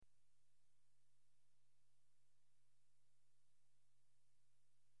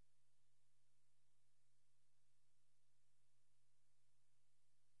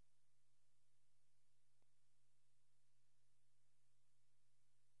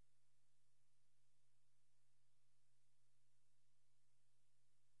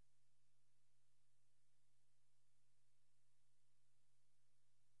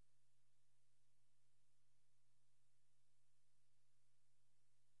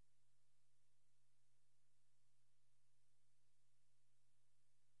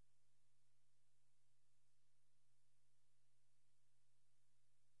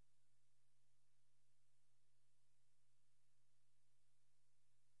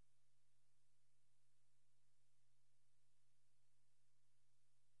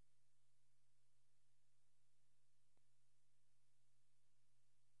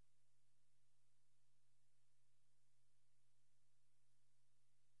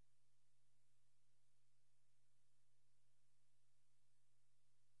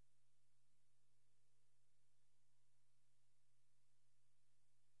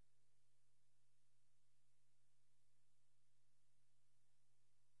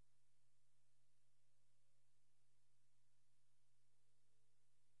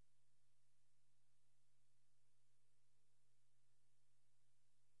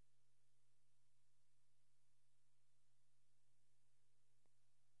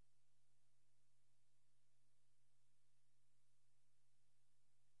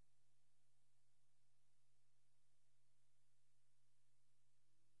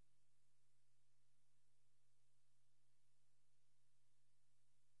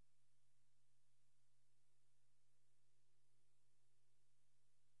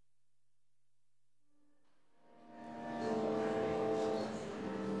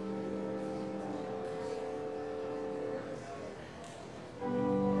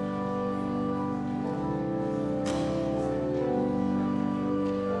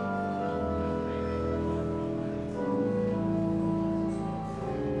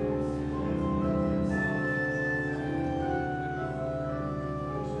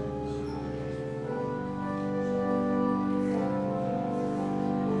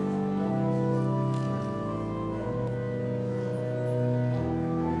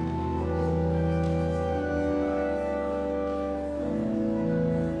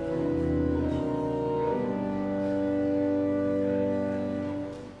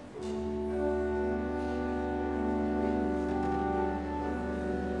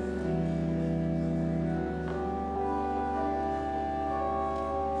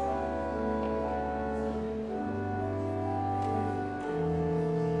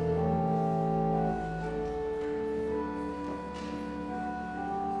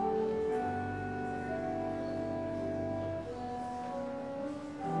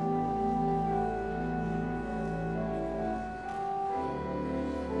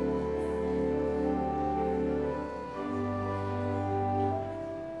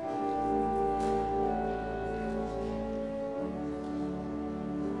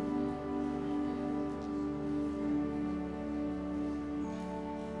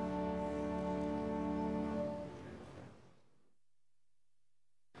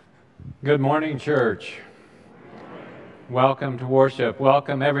Good morning, church. Welcome to worship.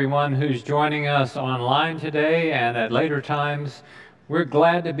 Welcome everyone who's joining us online today and at later times. We're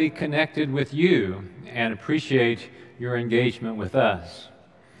glad to be connected with you and appreciate your engagement with us.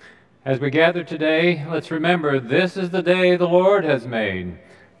 As we gather today, let's remember this is the day the Lord has made.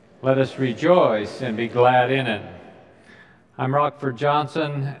 Let us rejoice and be glad in it. I'm Rockford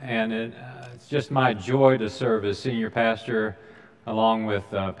Johnson, and it's just my joy to serve as senior pastor along with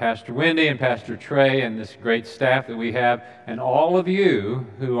Pastor Wendy and Pastor Trey and this great staff that we have, and all of you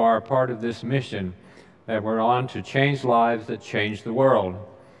who are a part of this mission that we're on to change lives that change the world.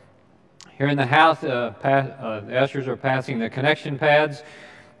 Here in the house, the ushers are passing the connection pads,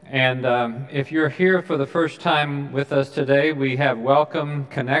 and if you're here for the first time with us today, we have welcome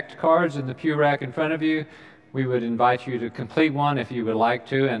connect cards in the pew rack in front of you. We would invite you to complete one if you would like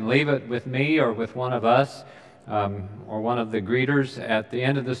to, and leave it with me or with one of us. Or one of the greeters at the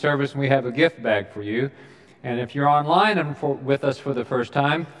end of the service, and we have a gift bag for you. And if you're online and with us for the first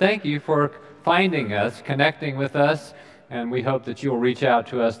time, thank you for finding us, connecting with us, and we hope that you'll reach out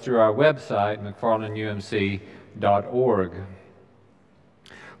to us through our website, mcfarlandumc.org.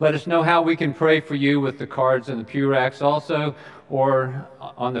 Let us know how we can pray for you with the cards and the pew racks also, or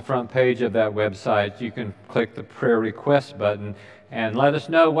on the front page of that website, you can click the prayer request button and let us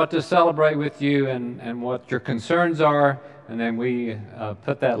know what to celebrate with you and what your concerns are, and then we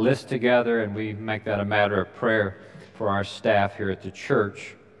put that list together and we make that a matter of prayer for our staff here at the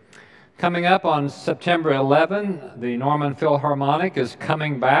church. Coming up on September 11, the Norman Philharmonic is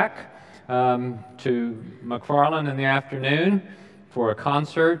coming back to McFarland in the afternoon for a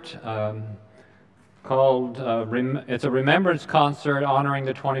concert called, it's a remembrance concert honoring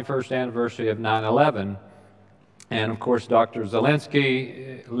the 21st anniversary of 9/11. And of course, Dr.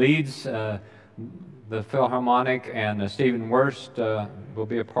 Zielinski leads the Philharmonic, and Stephen Wurst will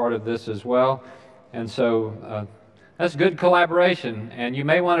be a part of this as well. And so that's good collaboration. And you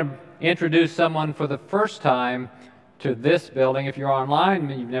may want to introduce someone for the first time to this building. If you're online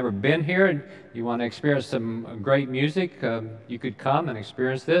and you've never been here and you want to experience some great music, you could come and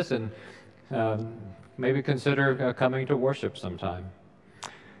experience this, and maybe consider coming to worship sometime.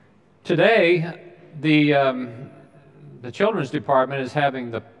 Today, the children's department is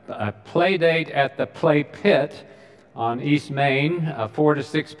having the play date at the Play Pit on East Main, 4 to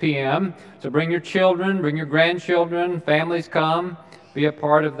 6 p.m. So bring your children, bring your grandchildren, families come, be a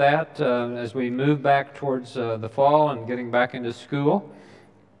part of that as we move back towards the fall and getting back into school.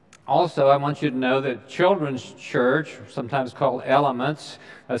 Also, I want you to know that Children's Church, sometimes called Elements,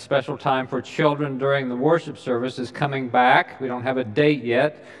 a special time for children during the worship service, is coming back. We don't have a date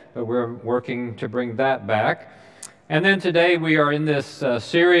yet, but we're working to bring that back. And then today we are in this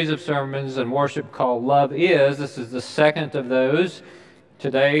series of sermons and worship called Love Is. This is the second of those.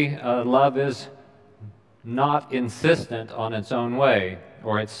 Today, love is not insistent on its own way,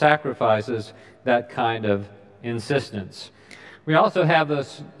 or it sacrifices that kind of insistence. We also have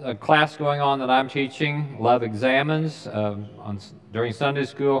this class going on that I'm teaching, Love Examines, during Sunday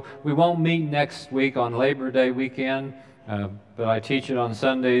school. We won't meet next week on Labor Day weekend, but I teach it on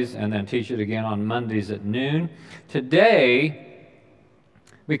Sundays and then teach it again on Mondays at noon. Today,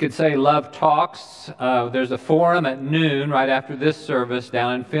 we could say Love Talks. There's a forum at noon right after this service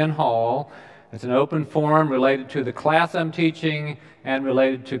down in Finn Hall. It's an open forum related to the class I'm teaching and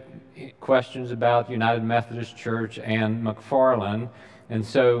related to questions about United Methodist Church and McFarland. And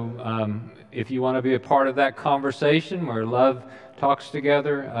so if you want to be a part of that conversation where Love talks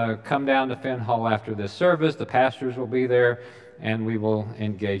together, come down to Finn Hall after this service. The pastors will be there, and we will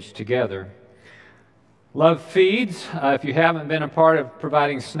engage together. Love Feeds. If you haven't been a part of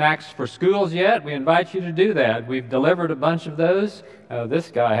providing snacks for schools yet, we invite you to do that. We've delivered a bunch of those.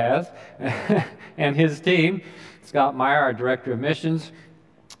 This guy has, and his team. Scott Meyer, our Director of Missions.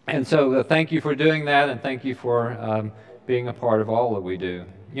 And so thank you for doing that, and thank you for being a part of all that we do.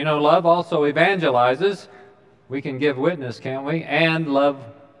 You know, love also evangelizes. We can give witness, can't we? And love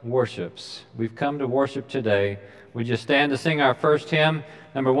worships. We've come to worship today. We just stand to sing our first hymn,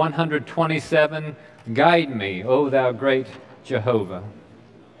 number 127, Guide Me, O Thou Great Jehovah.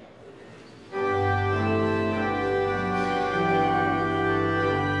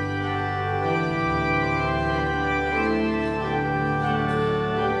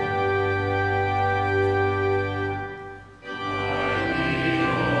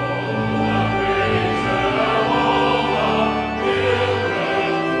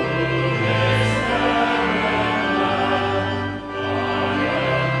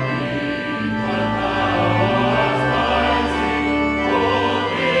 Oh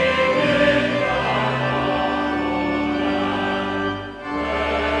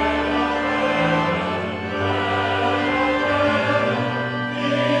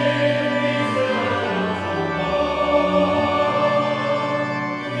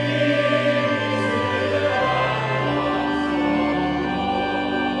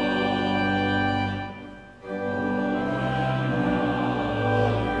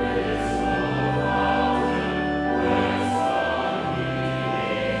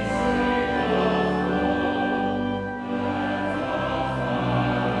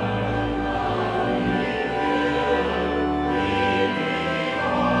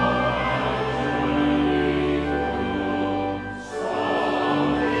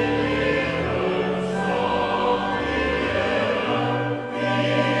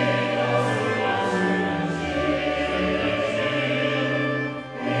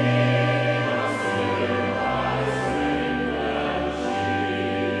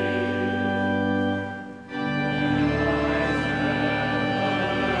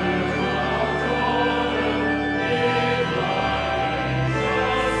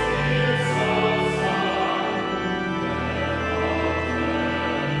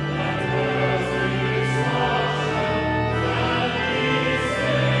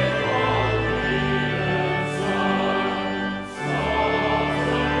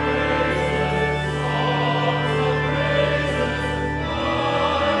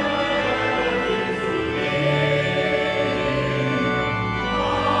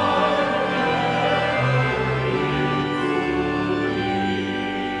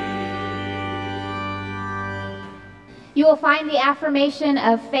You will find the affirmation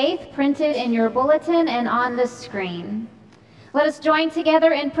of faith printed in your bulletin and on the screen. Let us join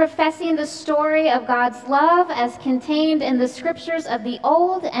together in professing the story of God's love as contained in the scriptures of the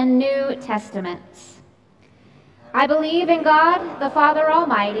Old and New Testaments. I believe in God, the Father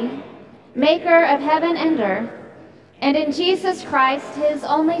Almighty, maker of heaven and earth, and in Jesus Christ, his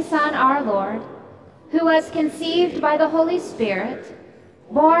only Son, our Lord, who was conceived by the Holy Spirit,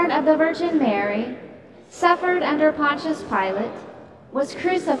 born of the Virgin Mary, suffered under Pontius Pilate, was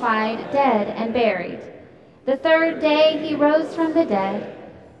crucified, dead, and buried. The third day he rose from the dead.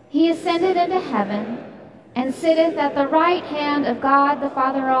 He ascended into heaven, and sitteth at the right hand of God the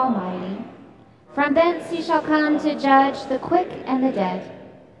Father Almighty. From thence he shall come to judge the quick and the dead.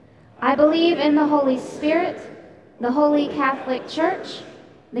 I believe in the Holy Spirit, the Holy Catholic Church,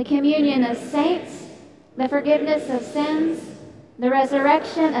 the communion of saints, the forgiveness of sins, the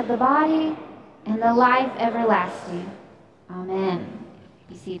resurrection of the body, and the life everlasting. Amen.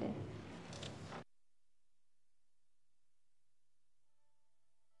 Be seated.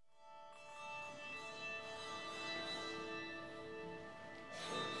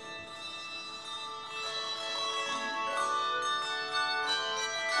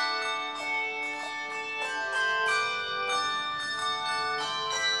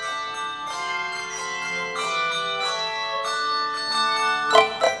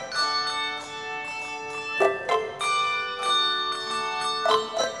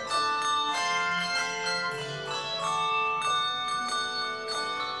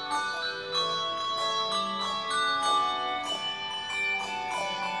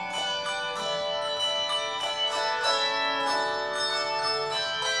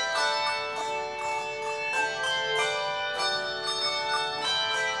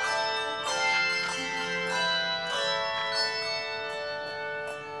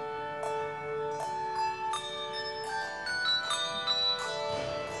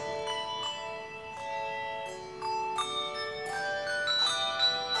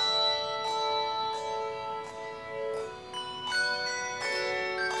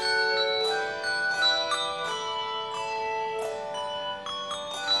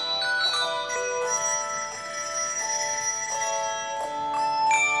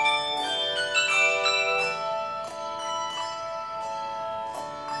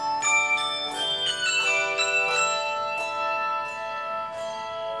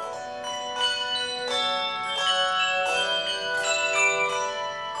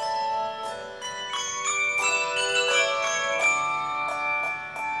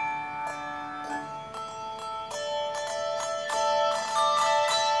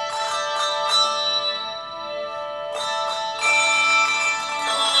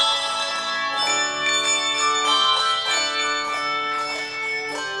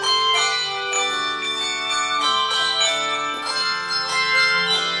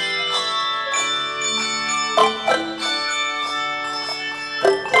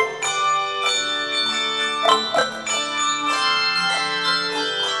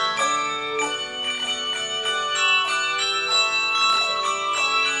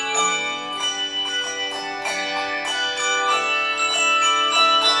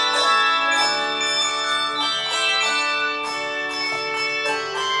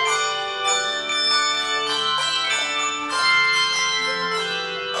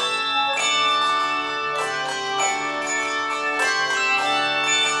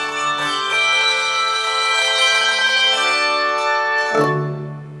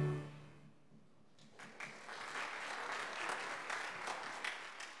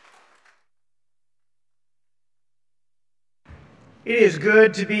 It is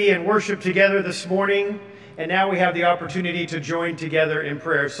good to be in worship together this morning, and now we have the opportunity to join together in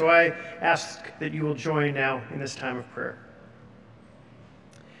prayer. So I ask that you will join now in this time of prayer.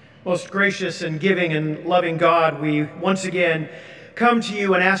 Most gracious and giving and loving God, we once again come to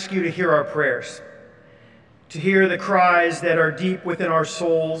you and ask you to hear our prayers, to hear the cries that are deep within our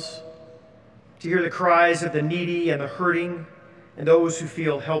souls, to hear the cries of the needy and the hurting and those who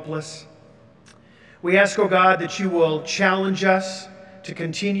feel helpless. We ask, O God, that you will challenge us to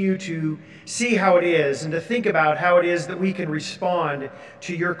continue to see how it is and to think about how it is that we can respond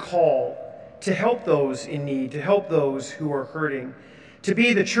to your call to help those in need, to help those who are hurting, to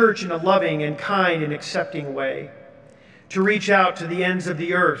be the church in a loving and kind and accepting way, to reach out to the ends of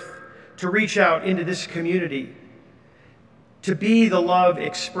the earth, to reach out into this community, to be the love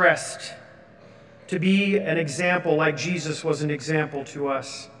expressed, to be an example like Jesus was an example to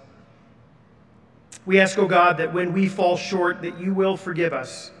us. We ask, O God, that when we fall short, that you will forgive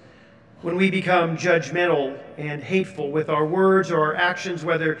us. when we become judgmental and hateful with our words or our actions,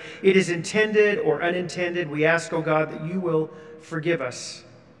 whether it is intended or unintended, we ask, oh God, that you will forgive us.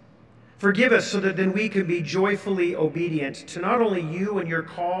 Forgive us so that then we can be joyfully obedient to not only you and your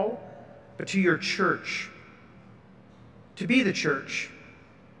call, but to your church. To be the church.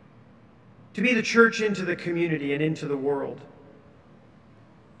 To be the church into the community and into the world.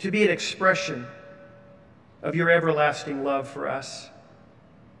 To be an expression of your everlasting love for us.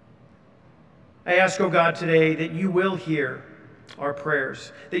 I ask, oh God, today that you will hear our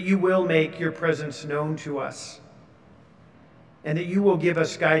prayers, that you will make your presence known to us, and that you will give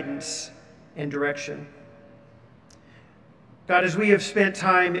us guidance and direction. God, as we have spent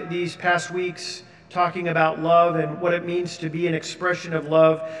time these past weeks talking about love and what it means to be an expression of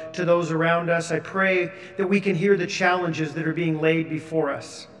love to those around us, I pray that we can hear the challenges that are being laid before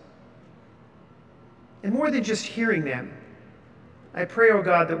us. And more than just hearing them, I pray, oh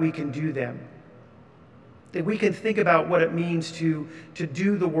God, that we can do them. That we can think about what it means to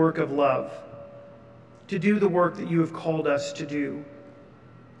do the work of love, to do the work that you have called us to do.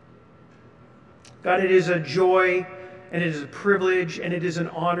 God, it is a joy and it is a privilege and it is an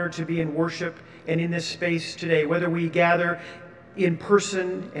honor to be in worship and in this space today, whether we gather in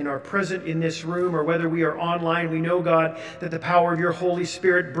person and are present in this room or whether we are online. We know, God, that the power of your Holy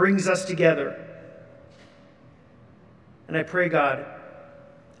Spirit brings us together. And I pray, God,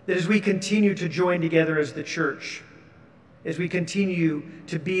 that as we continue to join together as the church, as we continue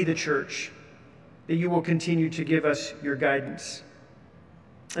to be the church, that you will continue to give us your guidance.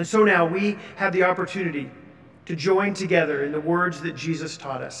 And so now we have the opportunity to join together in the words that Jesus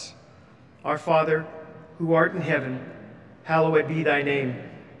taught us. Our Father, who art in heaven, hallowed be thy name.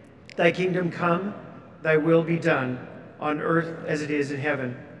 Thy kingdom come, thy will be done, on earth as it is in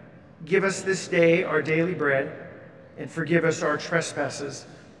heaven. Give us this day our daily bread, and forgive us our trespasses,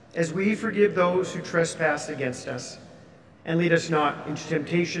 as we forgive those who trespass against us. And lead us not into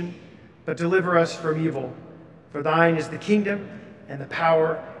temptation, but deliver us from evil. For thine is the kingdom, and the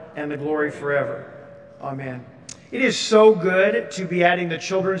power, and the glory forever. Amen. It is so good to be adding the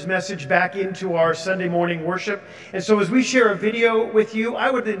children's message back into our Sunday morning worship. And so as we share a video with you, I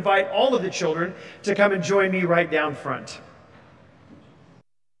would invite all of the children to come and join me right down front.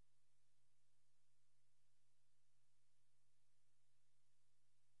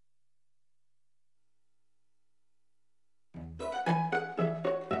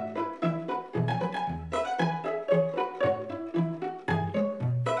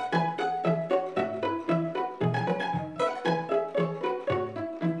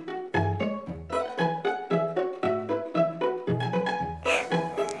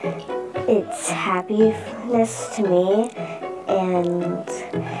 It's happiness to me, and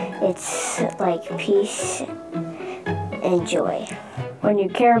it's like peace and joy. When you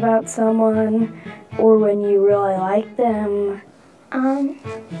care about someone, or when you really like them.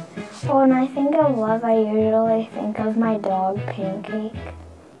 When I think of love, I usually think of my dog, Pancake.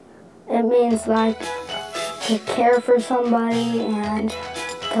 It means like to care for somebody and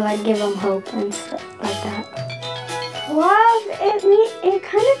to like give them hope and stuff like that. Love, it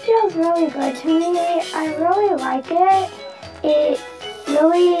kind of feels really good to me. I really like it. It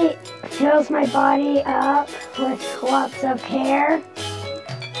really fills my body up with lots of care.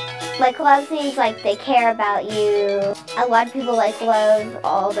 Like, love means like they care about you. A lot of people like love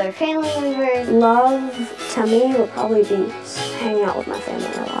all their family members. Love to me would probably be hanging out with my family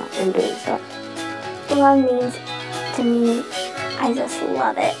a lot and doing stuff. Love means to me, I just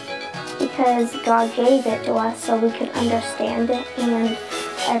love it. Because God gave it to us so we could understand it, and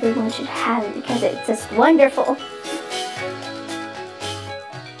everyone should have it because it's just wonderful.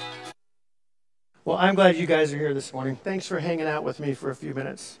 Well, I'm glad you guys are here this morning. Thanks for hanging out with me for a few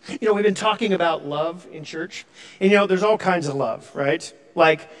minutes. You know, we've been talking about love in church. And, you know, there's all kinds of love, right?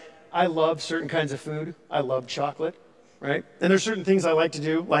 Like, I love certain kinds of food. I love chocolate, right? And there's certain things I like to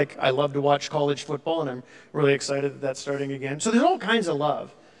do. Like, I love to watch college football, and I'm really excited that that's starting again. So there's all kinds of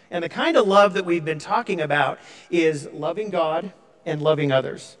love. And the kind of love that we've been talking about is loving God and loving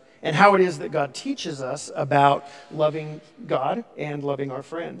others, and how it is that God teaches us about loving God and loving our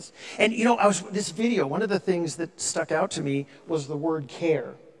friends. And you know, this video, one of the things that stuck out to me was the word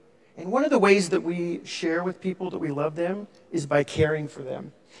care. And one of the ways that we share with people that we love them is by caring for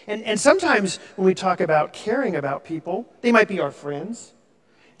them. And sometimes when we talk about caring about people, they might be our friends.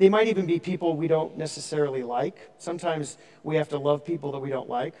 They might even be people we don't necessarily like. Sometimes we have to love people that we don't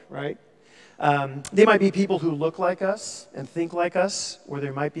like, right? They might be people who look like us and think like us, or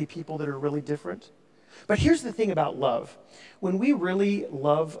there might be people that are really different. But here's the thing about love. When we really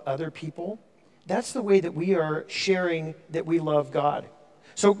love other people, that's the way that we are sharing that we love God.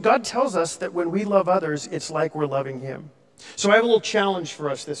 So God tells us that when we love others, it's like we're loving him. So I have a little challenge for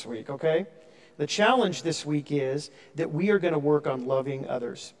us this week, okay? The challenge this week is that we are going to work on loving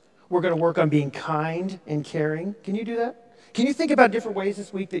others. We're going to work on being kind and caring. Can you do that? Can you think about different ways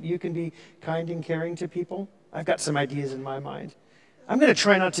this week that you can be kind and caring to people? I've got some ideas in my mind. I'm going to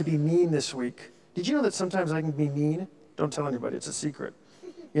try not to be mean this week. Did you know that sometimes I can be mean? Don't tell anybody, it's a secret.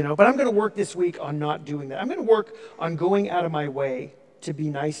 But I'm going to work this week on not doing that. I'm going to work on going out of my way to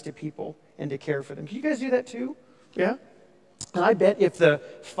be nice to people and to care for them. Can you guys do that too? Yeah? And I bet if the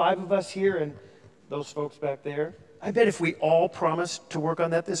 5 of us here and those folks back there, I bet if we all promised to work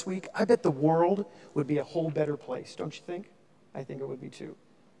on that this week, I bet the world would be a whole better place, don't you think? I think it would be too.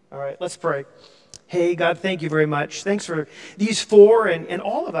 All right, let's pray. Hey, God, thank you very much. Thanks for these 4 and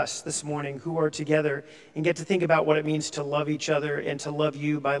all of us this morning who are together and get to think about what it means to love each other and to love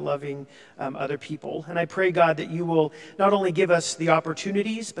you by loving other people. And I pray, God, that you will not only give us the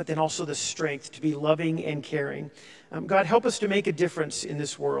opportunities, but then also the strength to be loving and caring. God, help us to make a difference in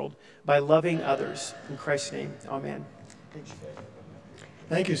this world by loving others. In Christ's name, amen.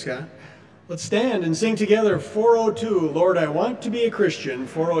 Thank you, Scott. Let's stand and sing together 402, Lord, I Want to Be a Christian,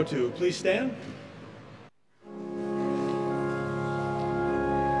 402. Please stand.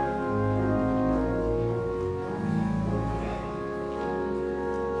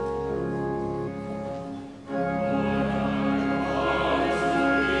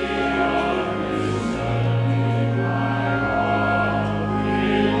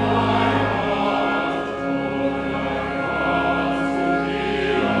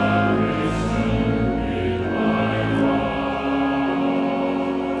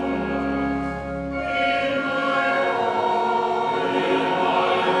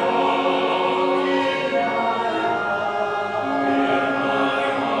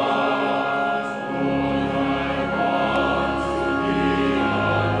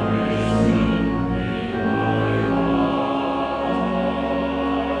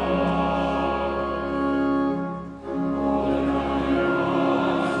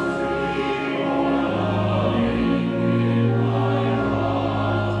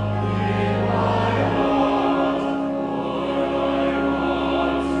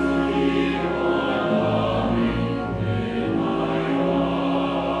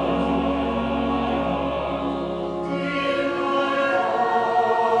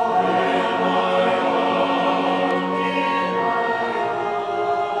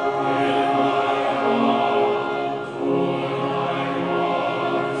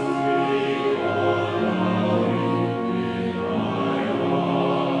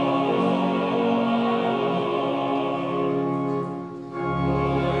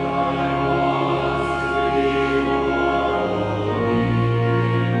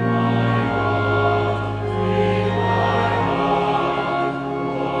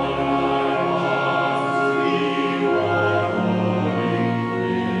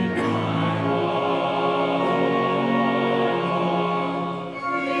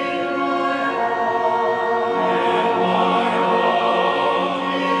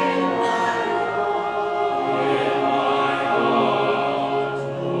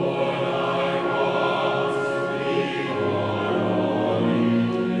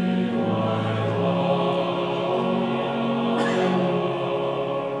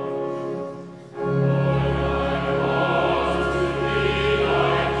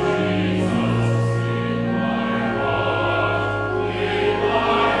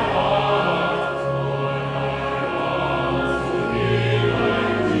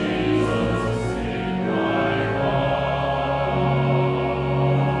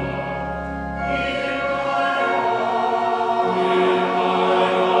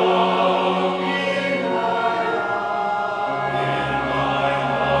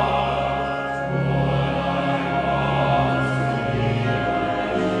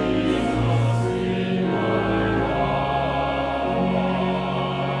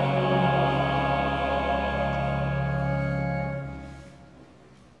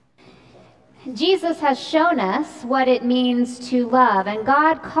 Jesus has shown us what it means to love, and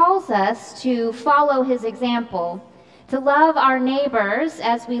God calls us to follow his example, to love our neighbors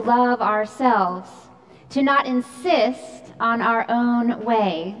as we love ourselves, to not insist on our own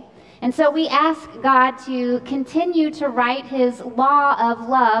way. And so we ask God to continue to write his law of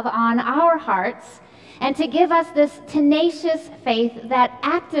love on our hearts and to give us this tenacious faith that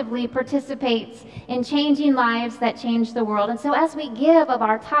actively participates in changing lives that change the world. And so as we give of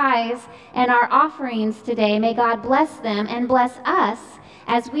our tithes and our offerings today, may God bless them and bless us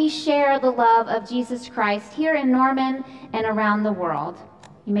as we share the love of Jesus Christ here in Norman and around the world.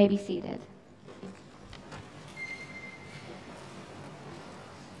 You may be seated.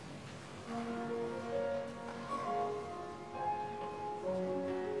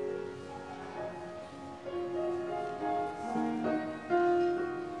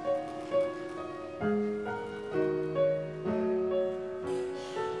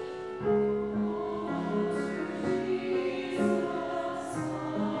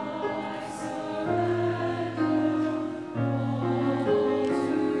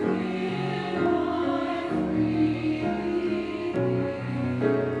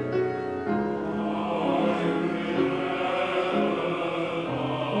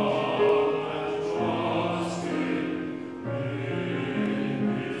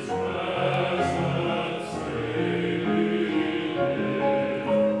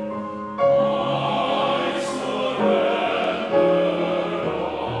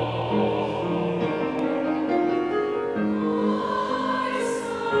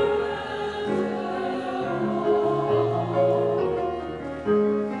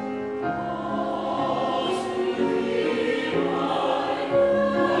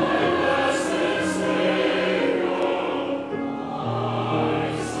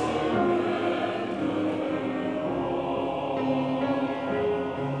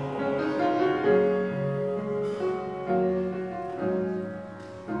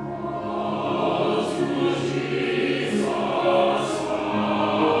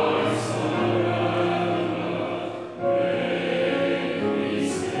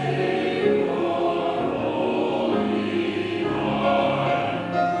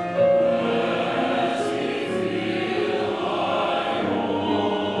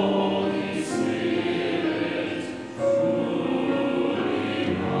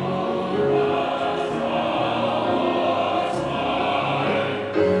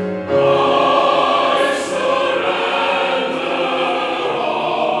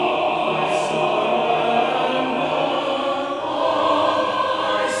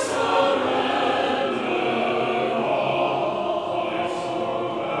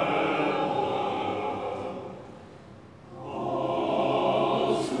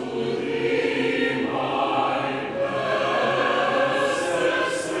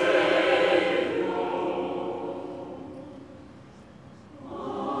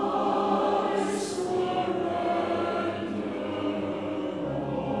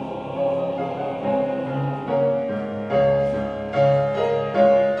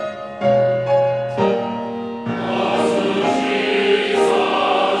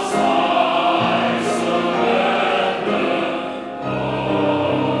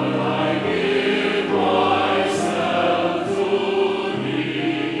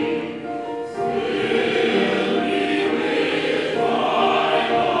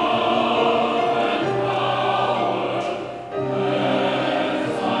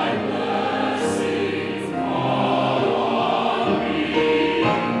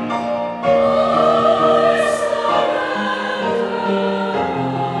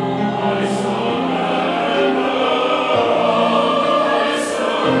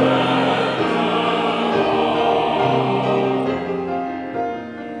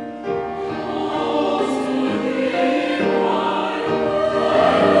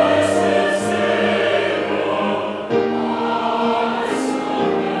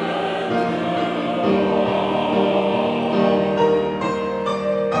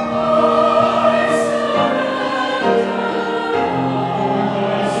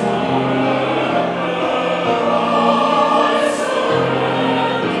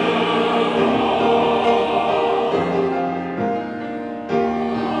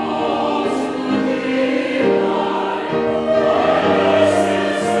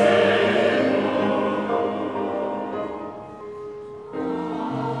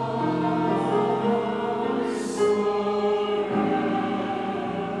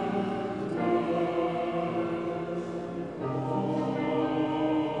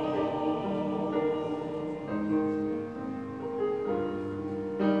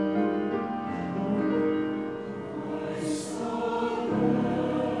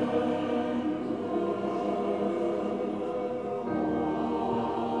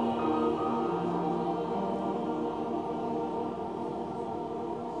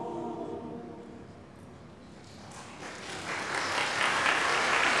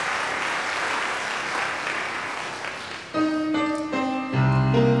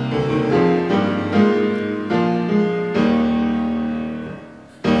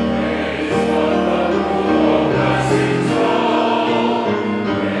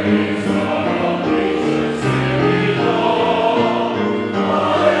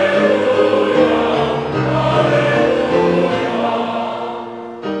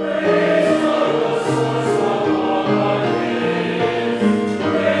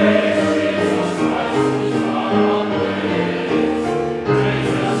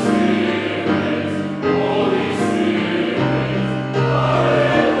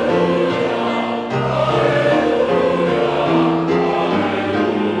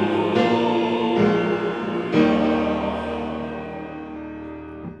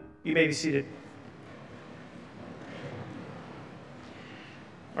 You may be seated.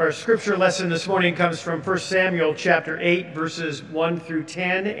 Our scripture lesson this morning comes from 1 Samuel chapter 8, verses 1 through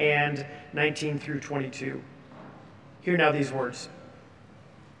 10 and 19 through 22. Hear now these words.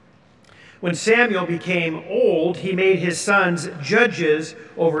 When Samuel became old, he made his sons judges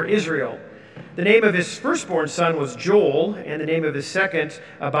over Israel. The name of his firstborn son was Joel, and the name of his second,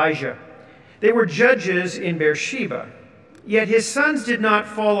 Abijah. They were judges in Beersheba. Yet his sons did not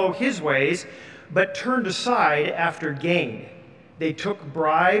follow his ways, but turned aside after gain. They took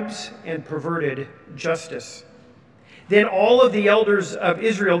bribes and perverted justice. Then all of the elders of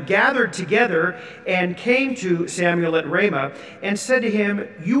Israel gathered together and came to Samuel at Ramah and said to him,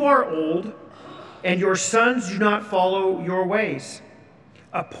 "You are old, and your sons do not follow your ways.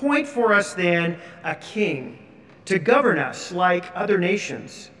 Appoint for us then a king to govern us like other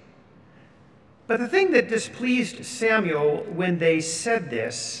nations." But the thing that displeased Samuel when they said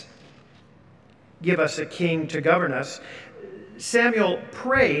this, "Give us a king to govern us," Samuel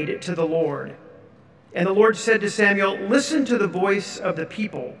prayed to the Lord. And the Lord said to Samuel, "Listen to the voice of the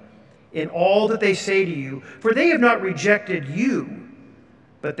people in all that they say to you, for they have not rejected you,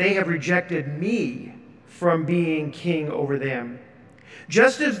 but they have rejected me from being king over them.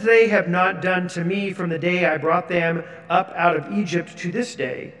 Just as they have not done to me from the day I brought them up out of Egypt to this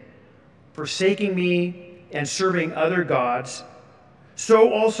day, forsaking me and serving other gods,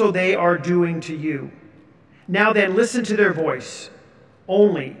 so also they are doing to you. Now then, listen to their voice.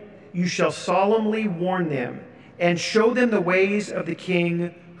 Only you shall solemnly warn them and show them the ways of the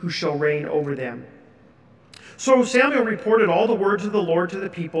king who shall reign over them." So Samuel reported all the words of the Lord to the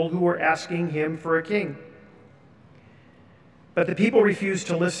people who were asking him for a king. But the people refused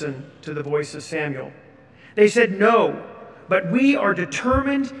to listen to the voice of Samuel. They said, "No, but we are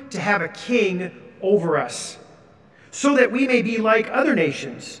determined to have a king over us, so that we may be like other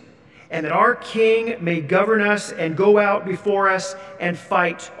nations, and that our king may govern us and go out before us and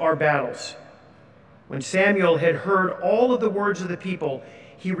fight our battles." When Samuel had heard all of the words of the people,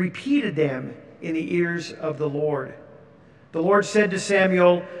 he repeated them in the ears of the Lord. The Lord said to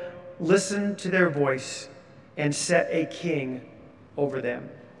Samuel, "Listen to their voice and set a king over them."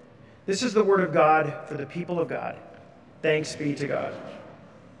 This is the word of God for the people of God. Thanks be to God.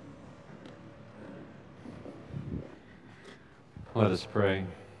 Let us pray.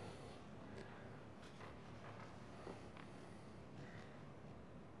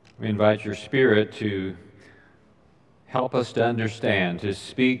 We invite your Spirit to help us to understand, to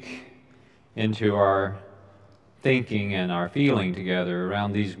speak into our thinking and our feeling together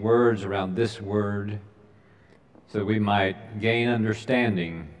around these words, around this word, so that we might gain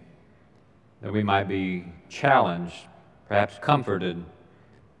understanding, that we might be challenged, perhaps comforted,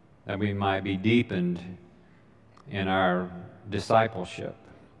 that we might be deepened in our discipleship.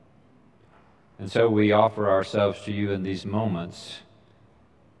 And so we offer ourselves to you in these moments,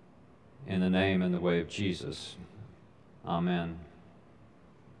 in the name and the way of Jesus. Amen.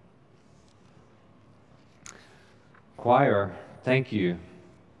 Choir, thank you.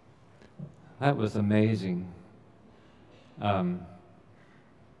 That was amazing.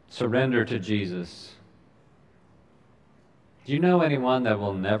 Surrender to Jesus. Do you know anyone that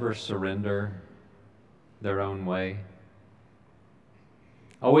will never surrender their own way?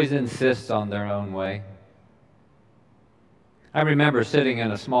 Always insists on their own way. I remember sitting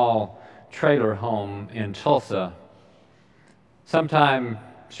in a small trailer home in Tulsa sometime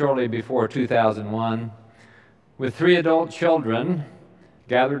shortly before 2001 with 3 adult children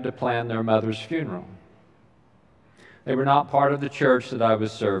gathered to plan their mother's funeral. They were not part of the church that I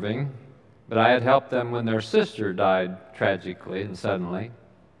was serving, but I had helped them when their sister died tragically and suddenly,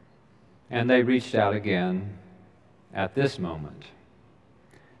 and they reached out again at this moment.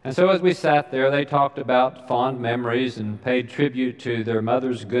 And so as we sat there, they talked about fond memories and paid tribute to their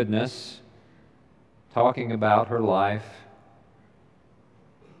mother's goodness, talking about her life.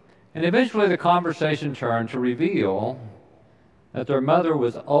 And eventually the conversation turned to reveal that their mother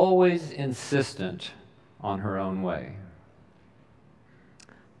was always insistent on her own way.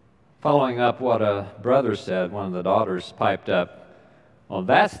 Following up what a brother said, one of the daughters piped up, "Well,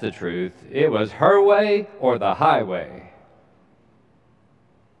 that's the truth. It was her way or the highway."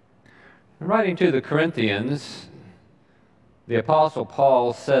 Writing to the Corinthians, the Apostle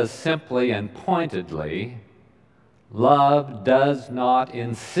Paul says simply and pointedly, love does not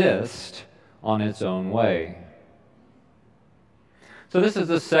insist on its own way. So this is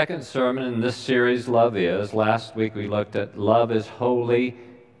the second sermon in this series, Love Is. Last week we looked at Love is Holy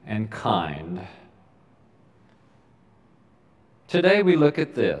and Kind. Today we look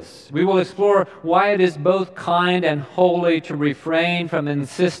at this. We will explore why it is both kind and holy to refrain from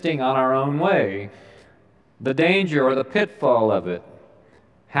insisting on our own way, the danger or the pitfall of it,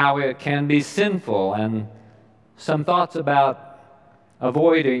 how it can be sinful, and some thoughts about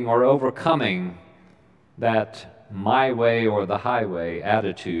avoiding or overcoming that my way or the highway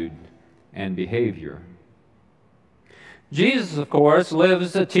attitude and behavior. Jesus, of course,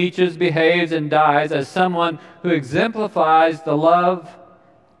 lives, teaches, behaves, and dies as someone who exemplifies the love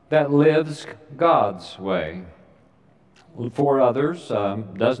that lives God's way. For others,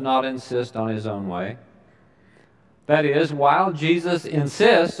 does not insist on his own way. That is, while Jesus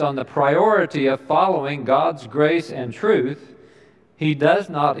insists on the priority of following God's grace and truth, he does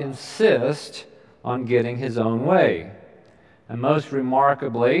not insist on getting his own way. And most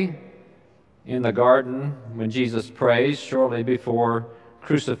remarkably, in the garden, when Jesus prays shortly before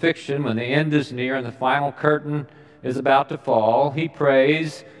crucifixion, when the end is near and the final curtain is about to fall, he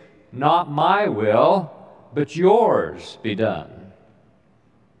prays, "Not my will, but yours be done."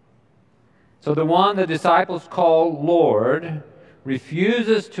 So the one the disciples call Lord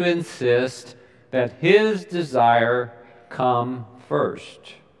refuses to insist that his desire come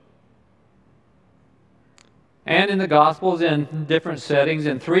first. And in the Gospels, in different settings,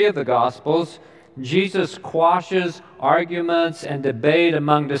 in 3 of the Gospels, Jesus quashes arguments and debate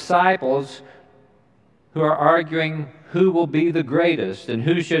among disciples who are arguing who will be the greatest and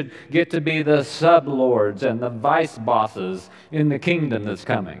who should get to be the sub-lords and the vice bosses in the kingdom that's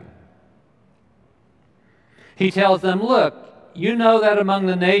coming. He tells them, look, you know that among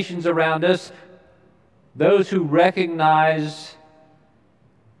the nations around us, those who recognize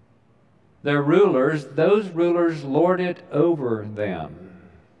their rulers, those rulers lord it over them.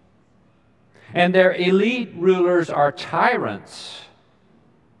 And their elite rulers are tyrants.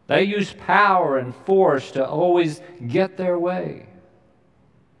 They use power and force to always get their way.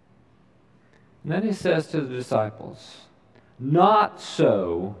 And then he says to the disciples, "Not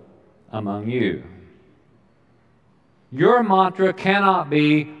so among you. Your mantra cannot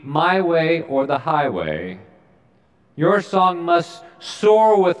be my way or the highway. Your song must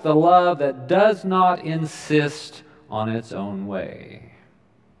soar with the love that does not insist on its own way."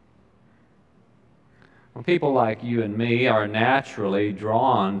 Well, people like you and me are naturally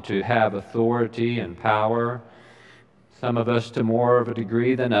drawn to have authority and power, some of us to more of a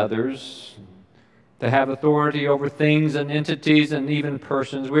degree than others, to have authority over things and entities and even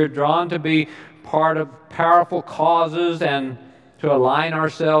persons. We're drawn to be part of powerful causes and to align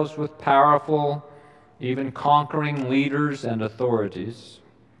ourselves with powerful, even conquering leaders and authorities.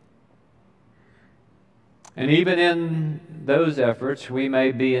 And even in those efforts, we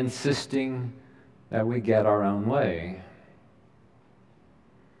may be insisting that we get our own way.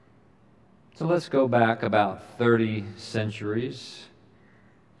 So let's go back about 30 centuries,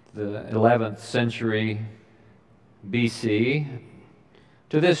 the 11th century BC,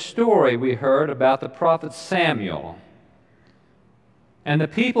 to this story we heard about the prophet Samuel and the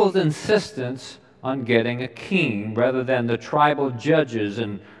people's insistence on getting a king rather than the tribal judges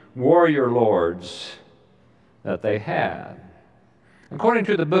and warrior lords that they had. According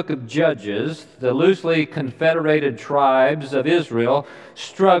to the book of Judges, the loosely confederated tribes of Israel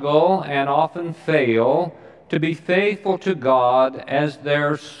struggle and often fail to be faithful to God as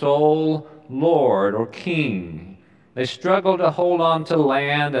their sole Lord or King. They struggle to hold on to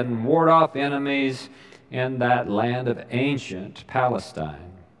land and ward off enemies in that land of ancient Palestine.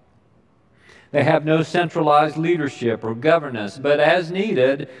 They have no centralized leadership or governance, but as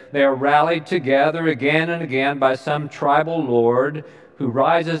needed, they are rallied together again and again by some tribal lord who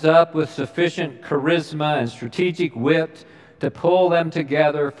rises up with sufficient charisma and strategic wit to pull them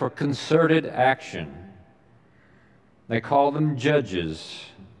together for concerted action. They call them judges,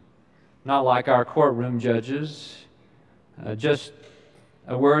 not like our courtroom judges, just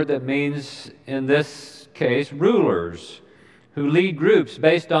a word that means, in this case, rulers who lead groups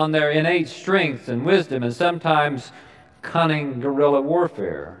based on their innate strength and wisdom and sometimes cunning guerrilla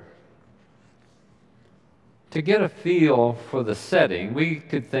warfare. To get a feel for the setting, we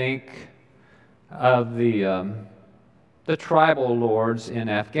could think of the tribal lords in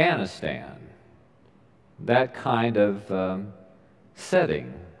Afghanistan, that kind of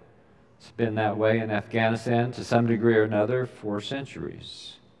setting. It's been that way in Afghanistan to some degree or another for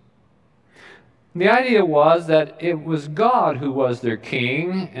centuries. The idea was that it was God who was their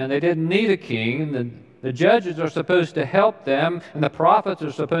king, and they didn't need a king. The judges are supposed to help them, and the prophets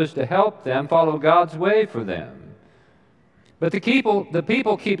are supposed to help them follow God's way for them. But the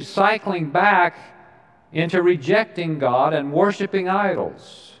people keep cycling back into rejecting God and worshiping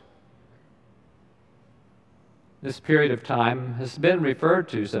idols. This period of time has been referred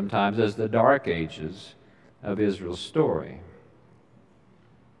to sometimes as the dark ages of Israel's story.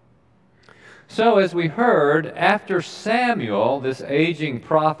 So, as we heard, after Samuel, this aging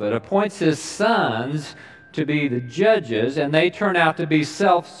prophet, appoints his sons to be the judges, and they turn out to be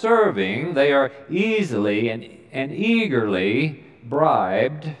self-serving, they are easily and eagerly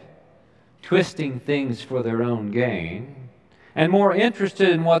bribed, twisting things for their own gain, and more interested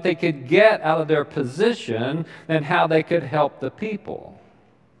in what they could get out of their position than how they could help the people.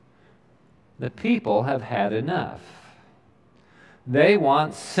 The people have had enough. They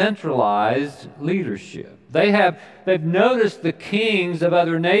want centralized leadership. They've noticed the kings of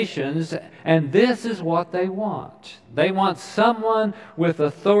other nations, and this is what they want. They want someone with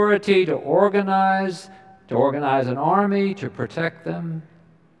authority to organize an army, to protect them.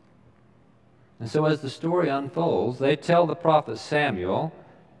 And so as the story unfolds, they tell the prophet Samuel,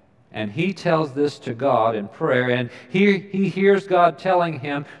 and he tells this to God in prayer, and he hears God telling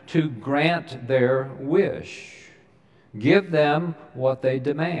him to grant their wish. Give them what they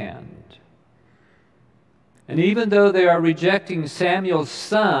demand. And even though they are rejecting Samuel's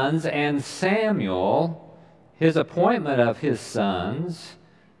sons and Samuel, his appointment of his sons,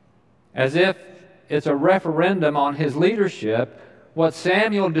 as if it's a referendum on his leadership, what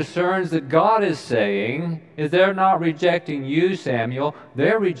Samuel discerns that God is saying is they're not rejecting you, Samuel,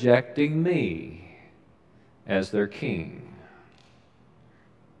 they're rejecting me as their king.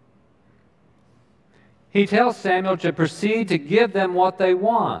 He tells Samuel to proceed to give them what they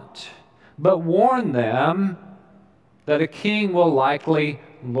want, but warn them that a king will likely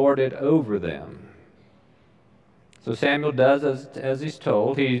lord it over them. So Samuel does as he's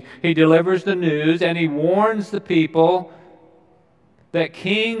told. He delivers the news, and he warns the people that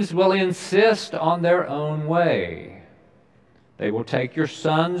kings will insist on their own way. They will take your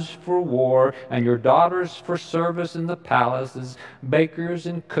sons for war and your daughters for service in the palace as bakers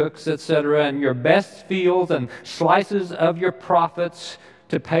and cooks, etc., and your best fields and slices of your profits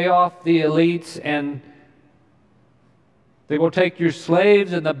to pay off the elites, and they will take your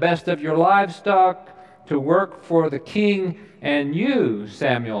slaves and the best of your livestock to work for the king. And you,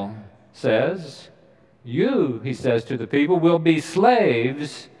 Samuel says, you, he says to the people, will be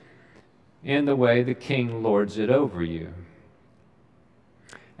slaves in the way the king lords it over you.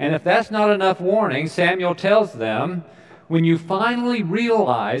 And if that's not enough warning, Samuel tells them, when you finally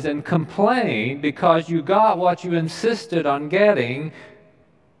realize and complain because you got what you insisted on getting,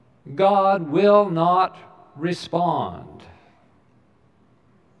 God will not respond.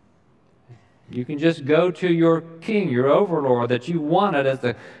 You can just go to your king, your overlord that you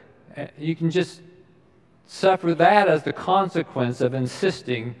wanted you can just suffer that as the consequence of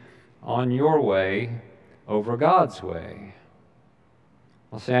insisting on your way over God's way.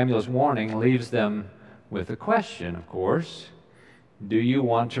 Well, Samuel's warning leaves them with a question, of course. Do you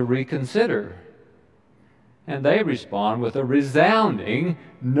want to reconsider? And they respond with a resounding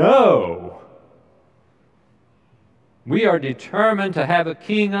no. We are determined to have a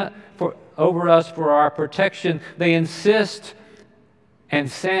king over us for our protection. They insist,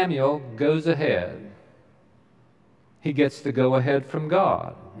 and Samuel goes ahead. He gets the go-ahead from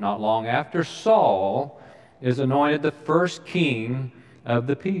God. Not long after, Saul is anointed the first king of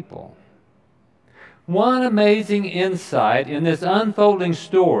the people. One amazing insight in this unfolding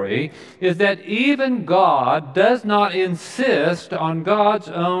story is that even God does not insist on God's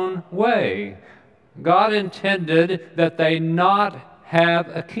own way. God intended that they not have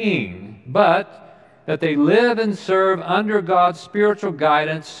a king, but that they live and serve under God's spiritual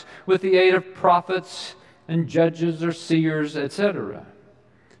guidance with the aid of prophets and judges or seers, etc.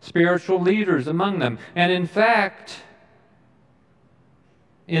 Spiritual leaders among them. And in fact,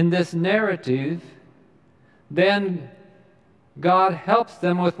 in this narrative, then God helps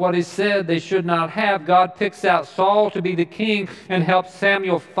them with what he said they should not have. God picks out Saul to be the king and helps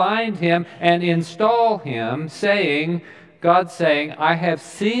Samuel find him and install him, God saying, I have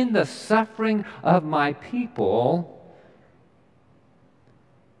seen the suffering of my people,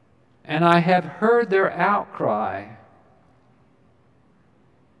 and I have heard their outcry.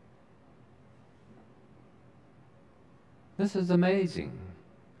 This is amazing.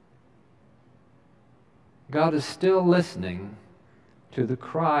 God is still listening to the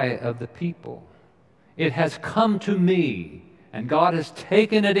cry of the people. It has come to me, and God has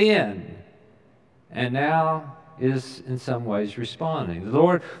taken it in, and now is in some ways responding.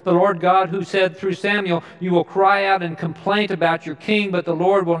 The Lord God who said through Samuel, you will cry out in complaint about your king, but the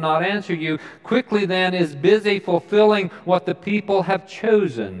Lord will not answer you, quickly then is busy fulfilling what the people have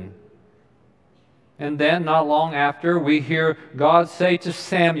chosen. And then, not long after, we hear God say to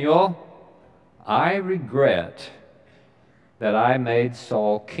Samuel, I regret that I made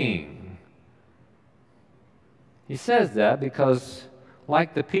Saul king. He says that because,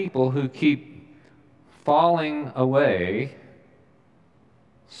 like the people who keep falling away,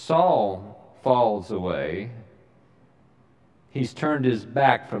 Saul falls away. He's turned his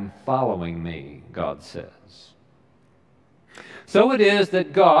back from following me, God says. So it is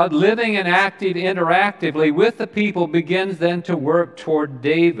that God, living and active interactively with the people, begins then to work toward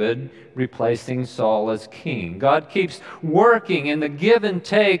David replacing Saul as king. God keeps working in the give and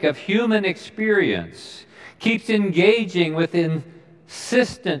take of human experience, keeps engaging with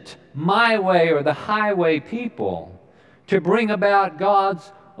insistent my way or the highway people to bring about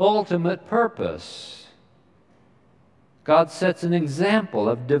God's ultimate purpose. God sets an example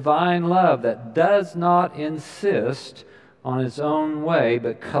of divine love that does not insist on its own way,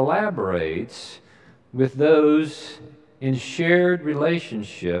 but collaborates with those in shared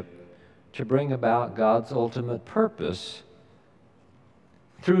relationship to bring about God's ultimate purpose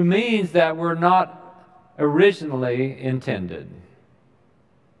through means that were not originally intended.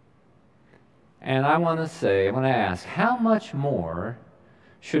 And I want to ask, how much more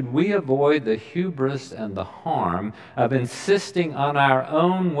should we avoid the hubris and the harm of insisting on our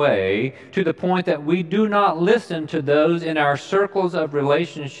own way to the point that we do not listen to those in our circles of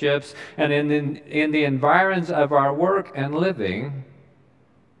relationships and in the environs of our work and living?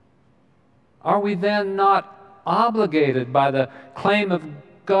 Are we then not obligated by the claim of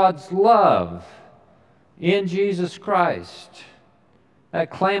God's love in Jesus Christ, that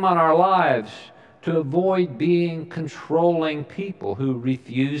claim on our lives, to avoid being controlling people who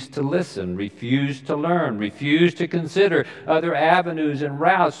refuse to listen, refuse to learn, refuse to consider other avenues and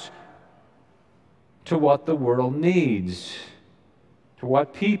routes to what the world needs, to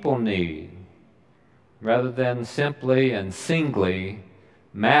what people need, rather than simply and singly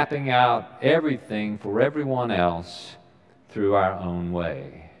mapping out everything for everyone else through our own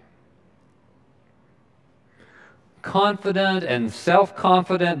way? Confident and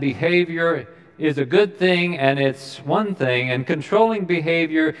self-confident behavior is a good thing, and it's one thing, and controlling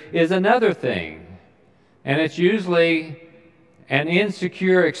behavior is another thing. And it's usually an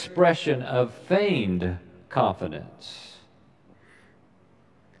insecure expression of feigned confidence.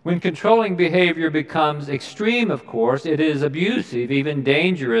 When controlling behavior becomes extreme, of course, it is abusive, even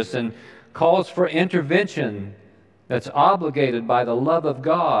dangerous, and calls for intervention that's obligated by the love of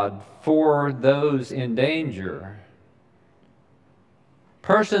God for those in danger.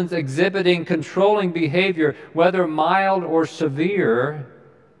 Persons exhibiting controlling behavior, whether mild or severe,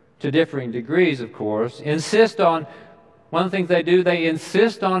 to differing degrees, of course, insist on, one of the things they do, they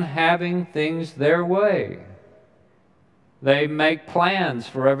insist on having things their way. They make plans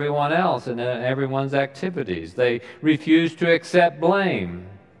for everyone else and everyone's activities. They refuse to accept blame.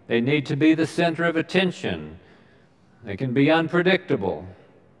 They need to be the center of attention. They can be unpredictable.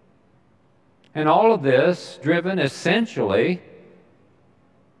 And all of this driven essentially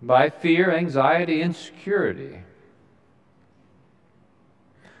by fear, anxiety, and insecurity.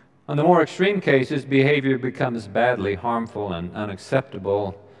 On the more extreme cases, behavior becomes badly harmful and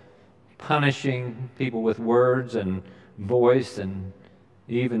unacceptable, punishing people with words and voice, and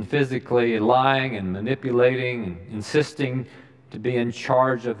even physically lying and manipulating and insisting to be in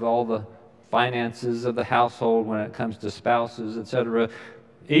charge of all the finances of the household when it comes to spouses, etc.,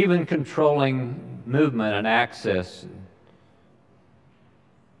 even controlling movement and access.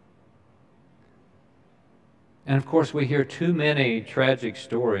 And of course, we hear too many tragic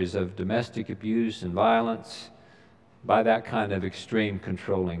stories of domestic abuse and violence by that kind of extreme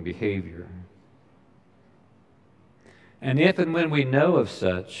controlling behavior. And if and when we know of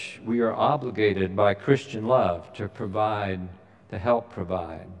such, we are obligated by Christian love to help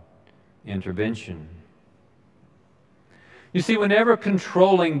provide intervention. You see, whenever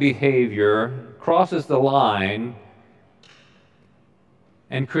controlling behavior crosses the line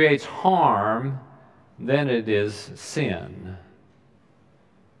and creates harm, then it is sin.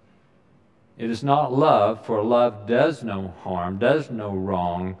 It is not love, for love does no harm, does no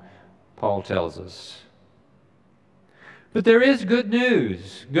wrong, Paul tells us. But there is good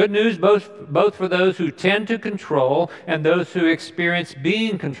news. Good news both for those who tend to control and those who experience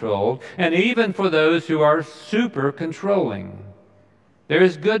being controlled, and even for those who are super controlling. There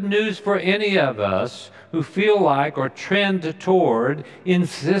is good news for any of us who feel like or trend toward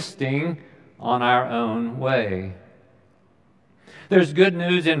insisting on our own way. There's good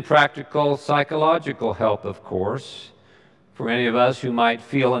news in practical psychological help, of course, for any of us who might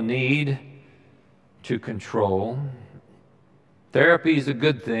feel a need to control. Therapy is a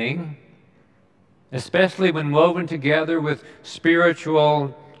good thing, especially when woven together with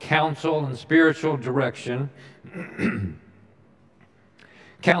spiritual counsel and spiritual direction.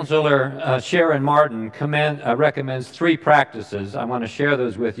 Counselor Sharon Martin recommends 3 practices. I want to share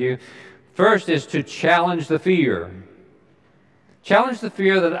those with you. First is to challenge the fear. Challenge the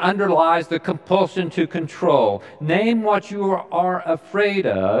fear that underlies the compulsion to control. Name what you are afraid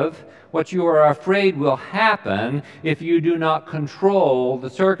of, what you are afraid will happen if you do not control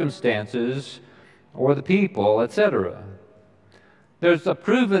the circumstances or the people, etc. There's a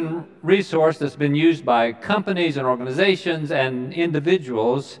proven resource that's been used by companies and organizations and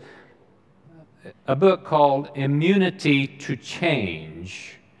individuals, a book called Immunity to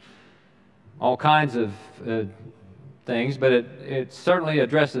Change. All kinds of things, but it certainly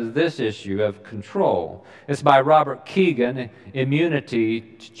addresses this issue of control. It's by Robert Keegan, Immunity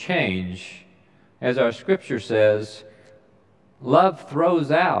to Change. As our scripture says, love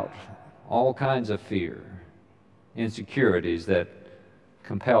throws out all kinds of fear, insecurities that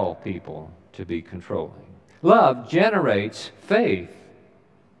compel people to be controlling. Love generates faith.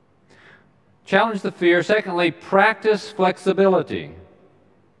 Challenge the fear. Secondly, practice flexibility.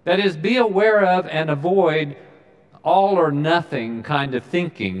 That is, be aware of and avoid all or nothing kind of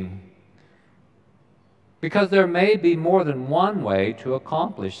thinking, because there may be more than one way to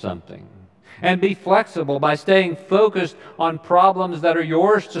accomplish something. And be flexible by staying focused on problems that are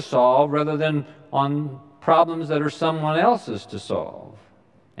yours to solve rather than on problems that are someone else's to solve,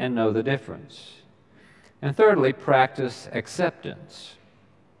 and know the difference. And thirdly, practice acceptance.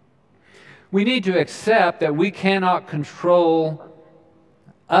 We need to accept that we cannot control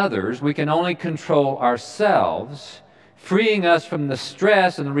others. We can only control ourselves, freeing us from the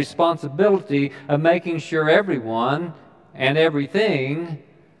stress and the responsibility of making sure everyone and everything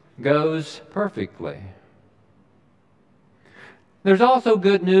goes perfectly. There's also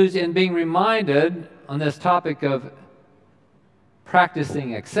good news in being reminded on this topic of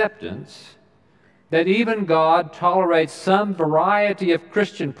practicing acceptance that even God tolerates some variety of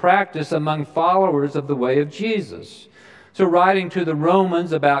Christian practice among followers of the way of Jesus. So writing to the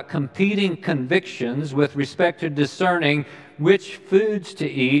Romans about competing convictions with respect to discerning which foods to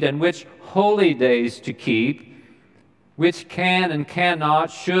eat and which holy days to keep, which can and cannot,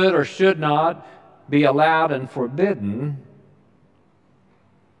 should or should not be allowed and forbidden,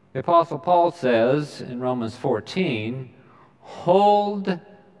 the Apostle Paul says in Romans 14, hold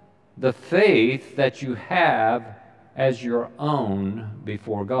the faith that you have as your own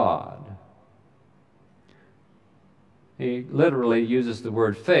before God. He literally uses the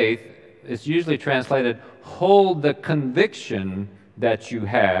word faith. It's usually translated, hold the conviction that you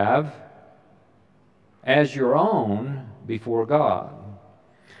have as your own before God.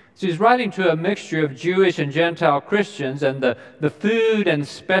 So he's writing to a mixture of Jewish and Gentile Christians, and the food and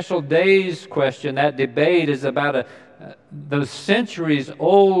special days question, that debate is about those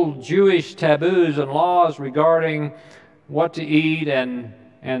centuries-old Jewish taboos and laws regarding what to eat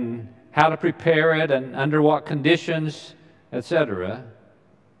and how to prepare it and under what conditions, etc.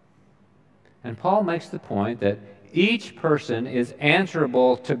 And Paul makes the point that each person is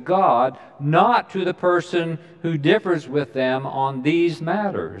answerable to God, not to the person who differs with them on these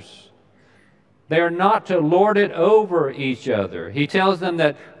matters. They are not to lord it over each other. He tells them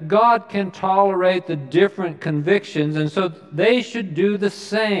that God can tolerate the different convictions, and so they should do the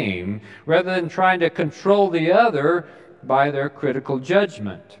same, rather than trying to control the other by their critical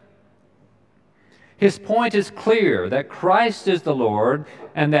judgment. His point is clear, that Christ is the Lord,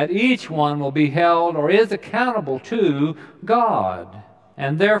 and that each one will be held or is accountable to God.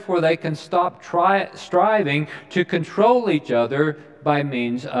 And therefore they can stop striving to control each other by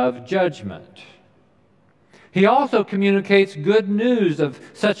means of judgment. He also communicates good news of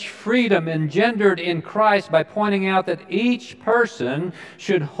such freedom engendered in Christ by pointing out that each person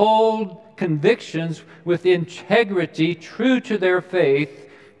should hold convictions with integrity, true to their faith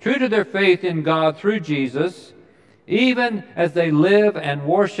in God through Jesus, even as they live and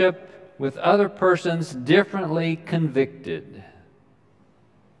worship with other persons differently convicted.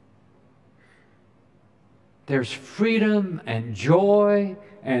 There's freedom and joy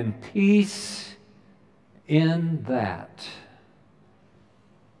and peace in that.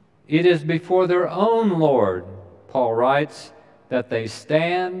 It is before their own Lord, Paul writes, that they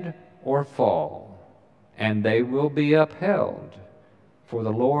stand or fall, and they will be upheld, for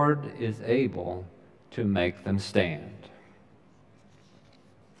the Lord is able to make them stand.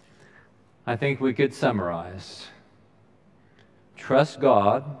 I think we could summarize. Trust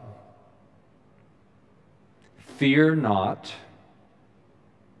God, fear not,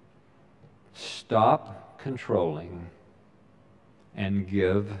 stop controlling, and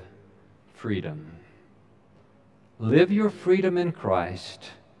give freedom. Live your freedom in Christ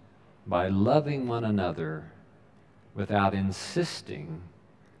by loving one another without insisting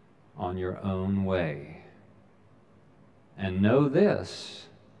on your own way. And know this,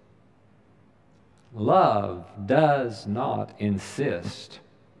 love does not insist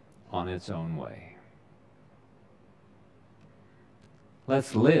on its own way.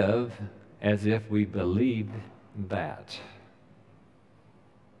 Let's live as if we believed that.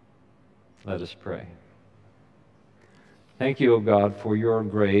 Let us pray. Thank you, O God, for your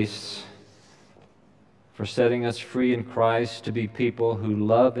grace, for setting us free in Christ to be people who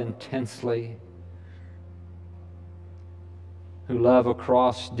love intensely, who love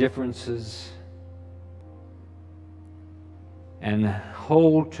across differences, and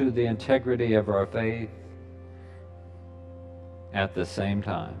hold to the integrity of our faith at the same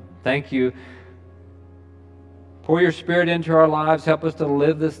time. Thank you. Pour your Spirit into our lives. Help us to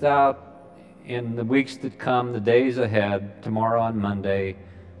live this out in the weeks that come, the days ahead, tomorrow on Monday,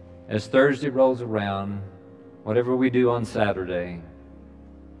 as Thursday rolls around, whatever we do on Saturday.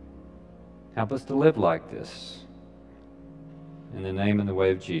 Help us to live like this. In the name and the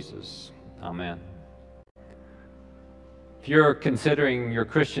way of Jesus. Amen. If you're considering your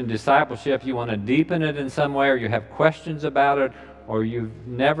Christian discipleship, you want to deepen it in some way, or you have questions about it, or you've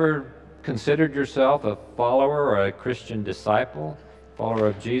never considered yourself a follower or a Christian disciple, follower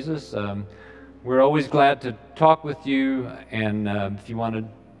of Jesus, we're always glad to talk with you. And if you want to,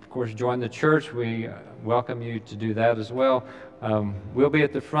 of course, join the church, we welcome you to do that as well. We'll be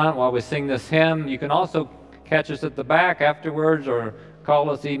at the front while we sing this hymn. You can also catch us at the back afterwards, or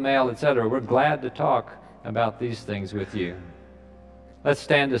call us, email, etc. We're glad to talk about these things with you. Let's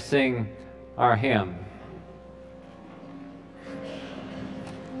stand to sing our hymn.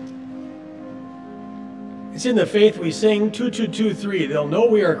 It's in the faith we sing 2223. They'll know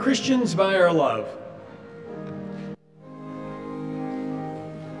we are Christians by our love.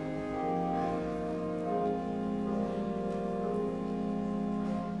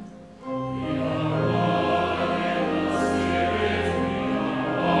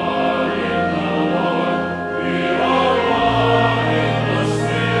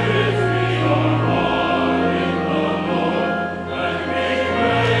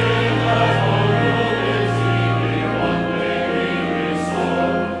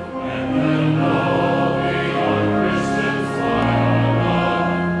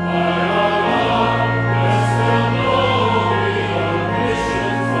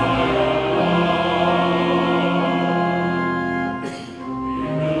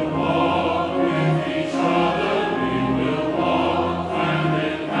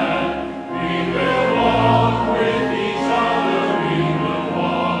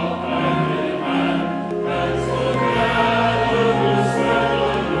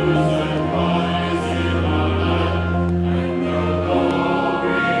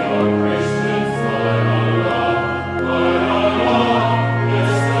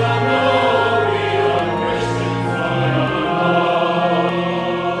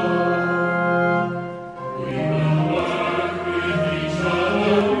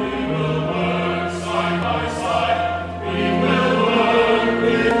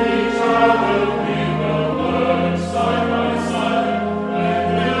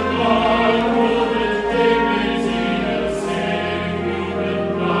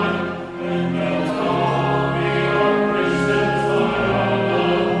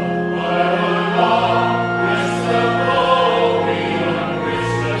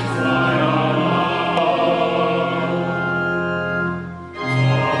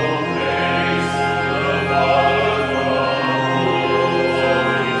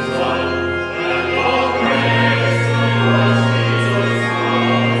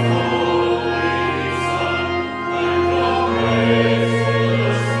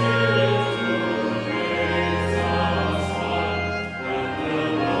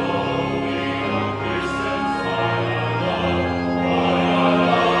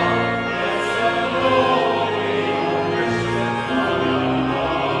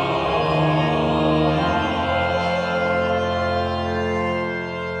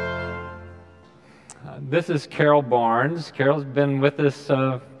 This is Carol Barnes. Carol's been with us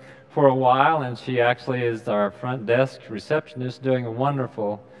for a while, and she actually is our front desk receptionist, doing a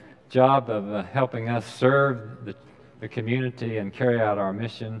wonderful job of helping us serve the community and carry out our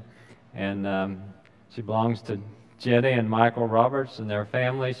mission. And she belongs to Jenny and Michael Roberts and their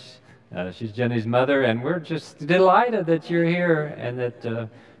families. She's Jenny's mother, and we're just delighted that you're here and that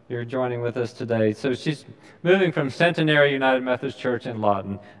you're joining with us today. So she's moving from Centenary United Methodist Church in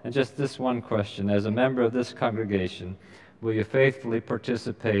Lawton. And just this one question: as a member of this congregation, will you faithfully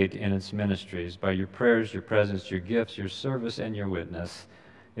participate in its ministries by your prayers, your presence, your gifts, your service, and your witness?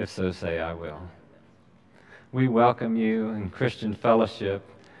 If so, say, I will. We welcome you in Christian fellowship.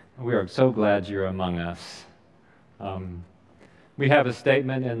 We are so glad you're among us. We have a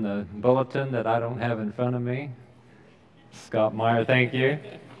statement in the bulletin that I don't have in front of me. Scott Meyer, thank you.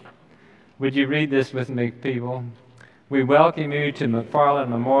 Would you read this with me, people? We welcome you to McFarland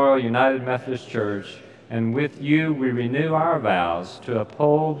Memorial United Methodist Church, and with you we renew our vows to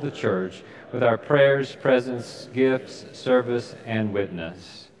uphold the church with our prayers, presence, gifts, service, and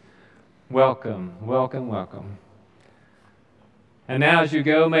witness. Welcome, welcome, welcome. And now as you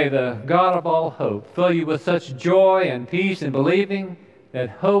go, may the God of all hope fill you with such joy and peace in believing that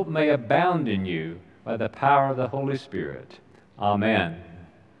hope may abound in you by the power of the Holy Spirit. Amen.